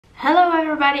Hello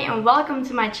everybody and welcome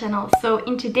to my channel. So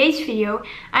in today's video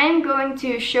I am going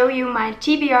to show you my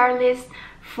TBR list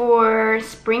for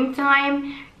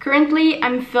springtime. Currently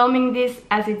I'm filming this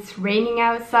as it's raining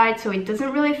outside, so it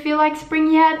doesn't really feel like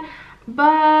spring yet.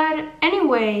 But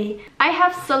anyway, I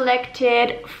have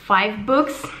selected 5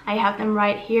 books. I have them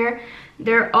right here.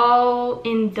 They're all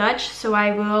in Dutch, so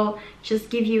I will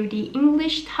just give you the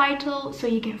English title so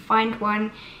you can find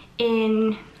one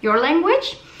in your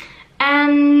language.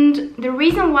 And the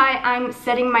reason why I'm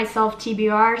setting myself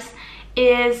TBRs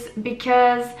is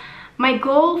because my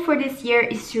goal for this year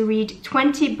is to read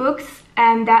 20 books,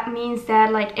 and that means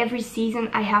that like every season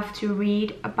I have to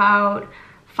read about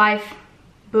 5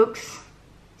 books.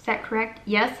 Is that correct?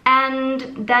 Yes.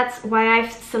 And that's why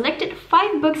I've selected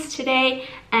 5 books today,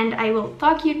 and I will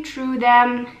talk you through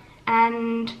them,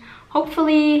 and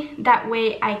hopefully that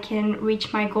way I can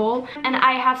reach my goal. And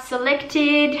I have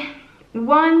selected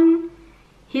one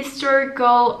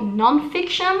historical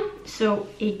non-fiction, so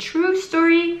a true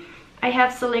story. I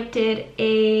have selected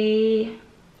a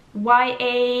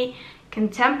YA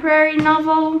contemporary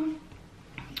novel,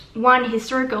 one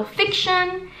historical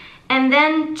fiction, and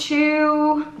then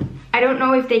 2, I don't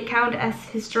know if they count as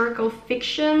historical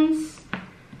fictions.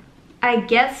 I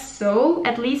guess so.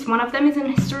 At least one of them is an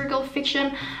historical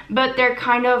fiction, but they're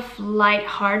kind of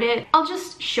light-hearted. I'll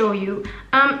just show you.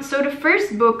 So the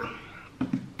first book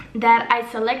that I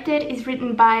selected is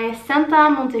written by Santa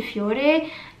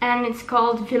Montefiore, and it's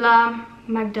called Villa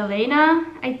Magdalena,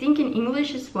 I think in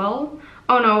English as well.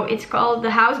 Oh no, it's called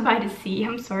The House by the Sea,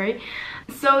 I'm sorry.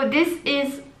 So this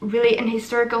is really an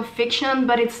historical fiction,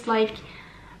 but it's like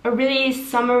a really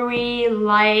summary,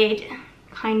 light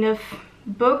kind of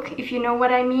book, if you know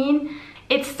what I mean.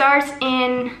 It starts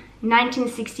in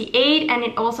 1968 and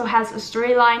it also has a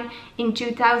storyline in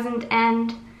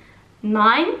 2009.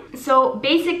 So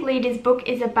basically this book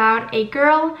is about a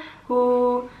girl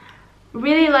who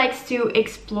really likes to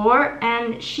explore,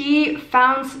 and she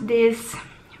founds this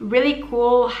really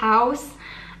cool house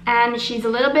and she's a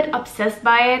little bit obsessed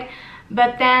by it.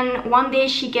 But then one day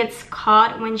she gets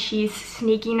caught when she's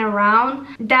sneaking around.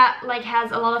 That like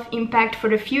has a lot of impact for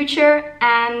the future,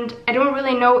 and I don't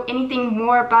really know anything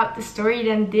more about the story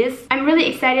than this. I'm really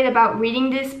excited about reading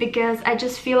this because I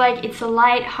just feel like it's a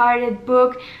light-hearted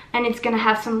book and it's gonna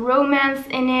have some romance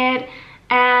in it,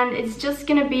 and it's just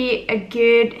gonna be a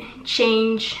good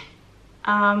change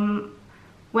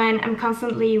when I'm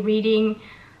constantly reading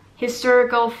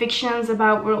historical fictions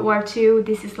about World War II.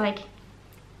 This is like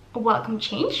a welcome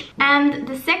change. And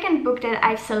the second book that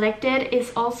I've selected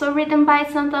is also written by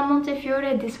Santa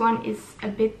Montefiore. This one is a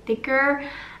bit thicker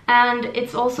and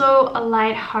it's also a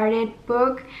light-hearted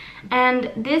book,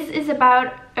 and this is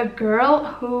about a girl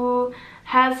who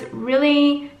has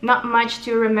really not much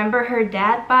to remember her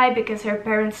dad by because her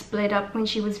parents split up when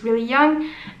she was really young,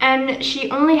 and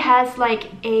she only has like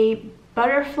a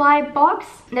butterfly box.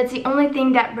 That's the only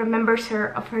thing that remembers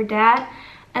her of her dad.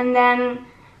 And then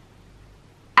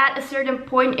at a certain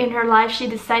point in her life she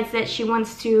decides that she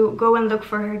wants to go and look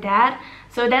for her dad.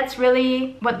 So that's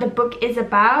really what the book is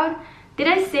about. Did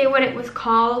I say what it was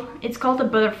called? It's called The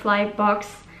Butterfly Box.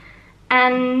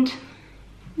 And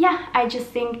yeah, I just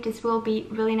think this will be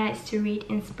really nice to read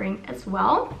in spring as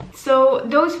well. So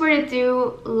those were the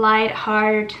 2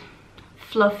 light-hearted,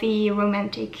 fluffy,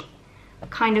 romantic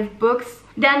kind of books.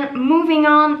 Then moving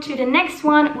on to the next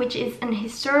one, which is an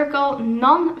historical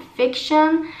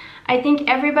non-fiction. I think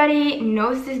everybody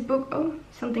knows this book. Oh,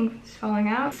 something's falling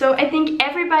out. So I think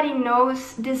everybody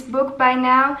knows this book by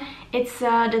now. It's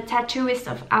The Tattooist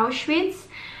of Auschwitz.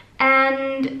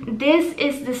 And this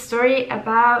is the story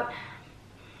about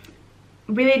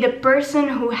really the person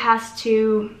who has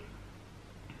to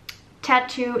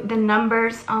tattoo the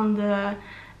numbers on the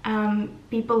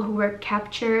people who were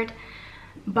captured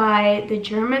by the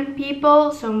German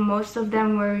people. So most of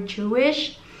them were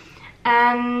Jewish,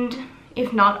 and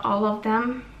if not all of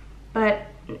them. But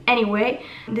anyway,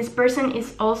 this person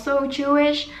is also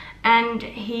Jewish, and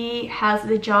he has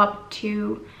the job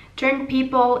to turn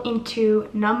people into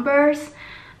numbers.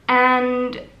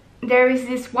 And there is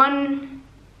this one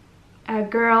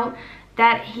girl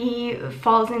that he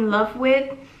falls in love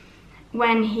with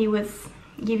when he was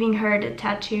giving her the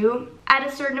tattoo. At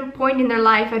a certain point in their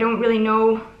life, I don't really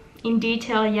know in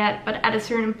detail yet, but at a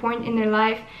certain point in their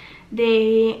life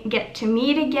they get to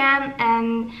meet again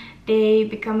and they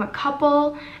become a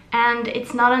couple. And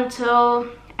it's not until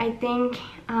I think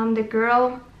the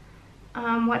girl,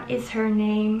 what is her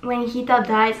name, when Hita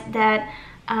dies, that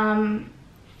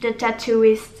the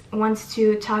tattooist wants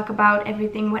to talk about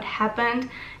everything what happened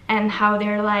and how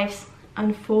their lives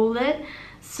unfolded.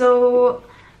 So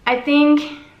I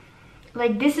think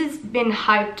like this has been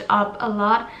hyped up a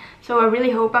lot, so I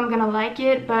really hope I'm gonna like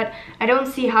it, but I don't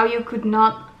see how you could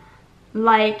not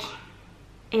like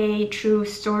a true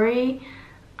story.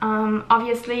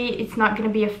 Obviously it's not gonna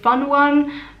be a fun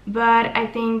one, but I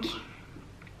think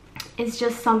it's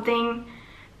just something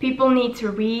people need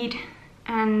to read,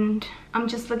 and I'm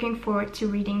just looking forward to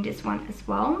reading this one as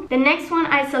well. The next one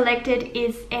I selected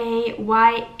is a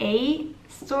YA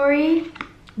story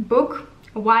book,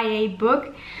 a YA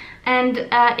book, and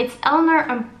it's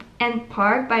Eleanor and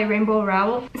Park by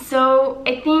Rowell. So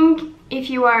I think if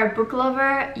you are a book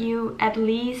lover, you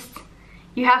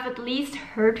have at least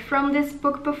heard from this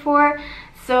book before.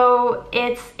 So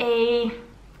it's a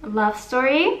love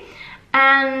story,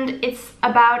 and it's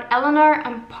about Eleanor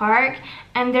and Park,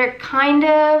 and they're kind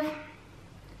of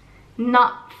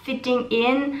not fitting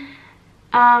in.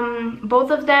 Both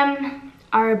of them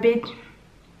are a bit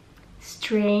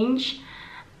strange,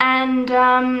 and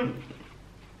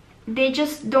they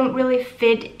just don't really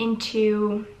fit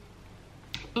into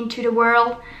the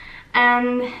world,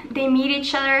 and they meet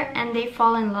each other and they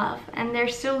fall in love, and they're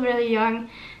still really young,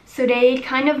 so they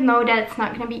kind of know that it's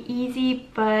not gonna be easy,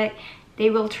 but they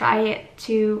will try it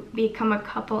to become a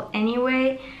couple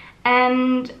anyway.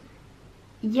 And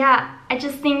yeah, I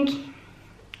just think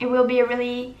it will be a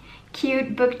really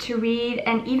cute book to read,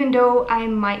 and even though I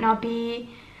might not be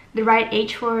the right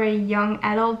age for a young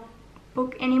adult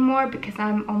book anymore because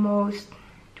I'm almost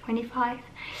 25,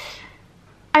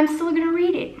 I'm still gonna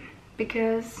read it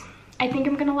because I think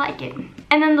I'm gonna like it.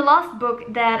 And then the last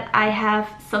book that I have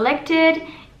selected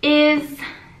is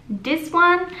this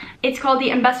one. It's called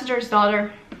The Ambassador's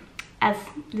Daughter, as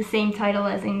the same title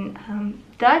as in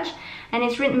Dutch, and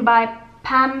it's written by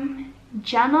Pam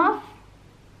Jenoff.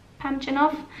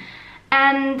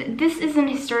 And this is an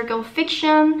historical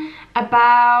fiction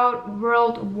about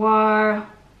World War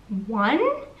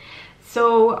I,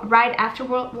 so right after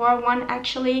World War I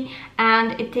actually,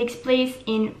 and it takes place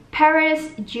in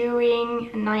Paris during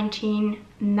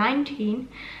 1919,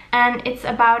 and it's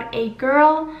about a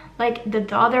girl, like the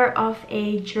daughter of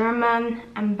a German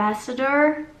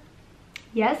ambassador,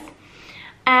 yes,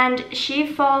 and she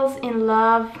falls in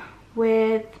love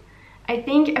with, I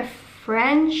think, a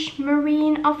French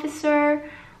Marine officer,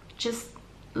 just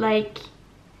like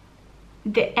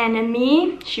the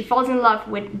enemy. She falls in love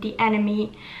with the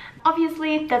enemy.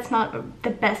 Obviously that's not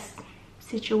the best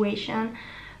situation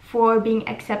for being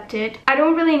accepted. I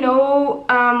don't really know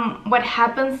what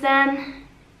happens then.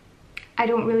 I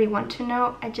don't really want to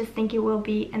know. I just think it will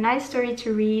be a nice story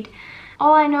to read.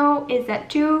 All I know is that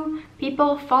two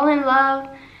people fall in love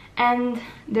and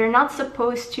they're not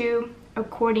supposed to,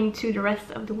 according to the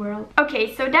rest of the world.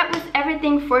 Okay, so that was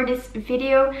everything for this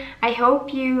video. I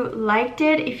hope you liked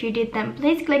it. If you did, then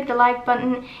please click the like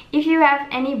button. If you have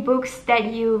any books that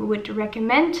you would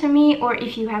recommend to me, or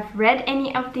if you have read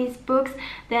any of these books,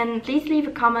 then please leave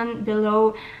a comment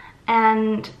below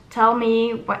and tell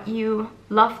me what you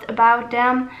loved about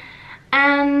them.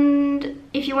 And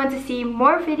if you want to see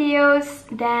more videos,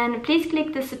 then please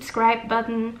click the subscribe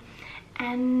button.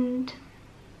 And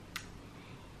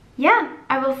yeah,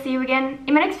 I will see you again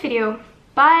in my next video.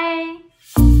 Bye!